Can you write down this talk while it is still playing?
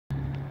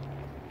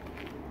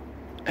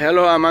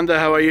Hello Amanda,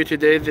 how are you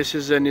today? This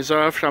is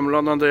Nizar from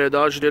London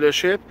Dodge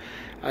dealership.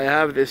 I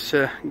have this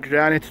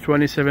Granite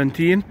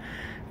 2017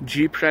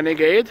 Jeep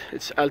Renegade.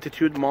 It's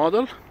altitude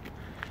model,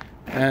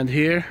 and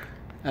here,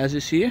 as you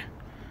see,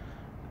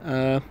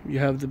 you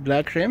have the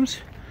black rims,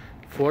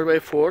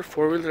 4x4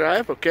 4-wheel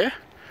drive. Okay,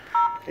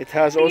 it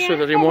has also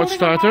the remote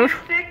starter,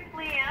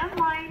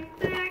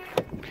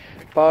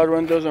 power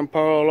windows and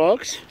power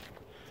locks,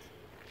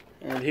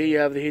 and here you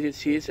have the heated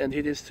seats and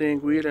heated steering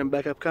wheel and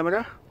backup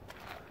camera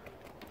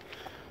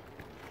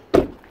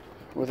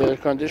with air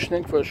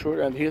conditioning for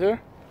sure and heater.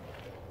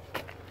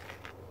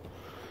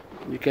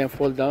 You can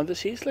fold down the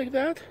seats like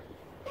that,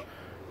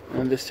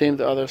 and the same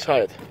the other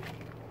side.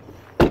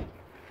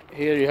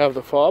 Here you have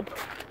the fob.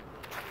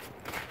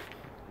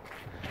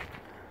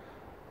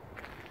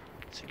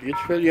 It's a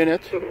beautiful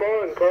unit.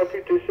 Stefan, car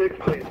 226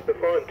 please.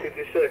 Stefan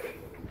 226.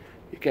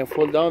 You can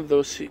fold down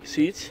those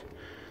seats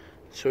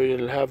so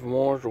you'll have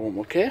more room.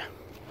 Okay,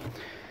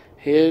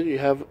 here you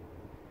have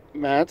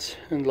mats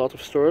and a lot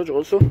of storage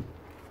also.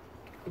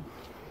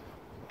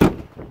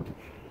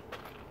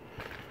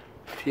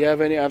 If you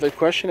have any other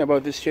question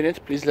about this unit,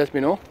 please let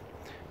me know.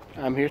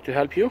 I'm here to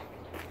help you.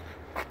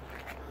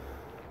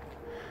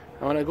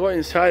 I want to go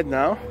inside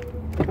now.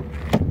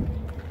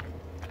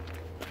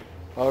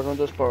 Power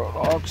windows, power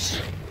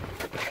locks.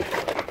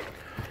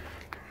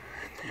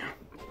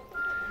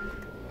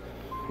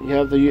 You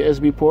have the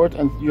USB port,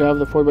 and you have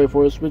the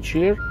 4x4 switch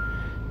here.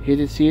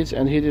 Heated seats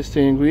and heated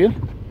steering wheel.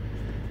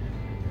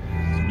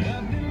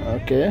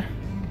 Okay.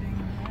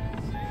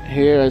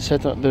 Here I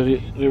set up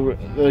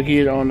the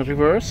gear on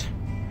reverse.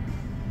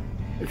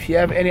 If you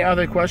have any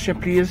other question,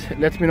 please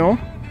let me know.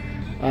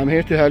 I'm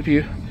here to help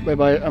you. Bye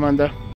bye, Amanda.